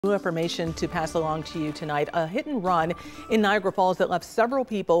New information to pass along to you tonight. A hit and run in Niagara Falls that left several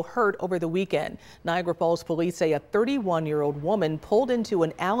people hurt over the weekend. Niagara Falls police say a 31-year-old woman pulled into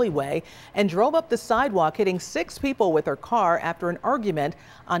an alleyway and drove up the sidewalk, hitting 6 people with her car after an argument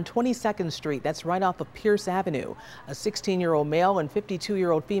on 22nd Street. That's right off of Pierce Avenue. A 16-year-old male and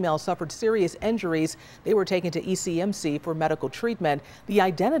 52-year-old female suffered serious injuries. They were taken to ECMC for medical treatment. The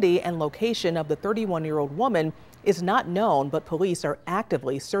identity and location of the 31-year-old woman is not known, but police are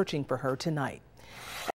actively searching for her tonight.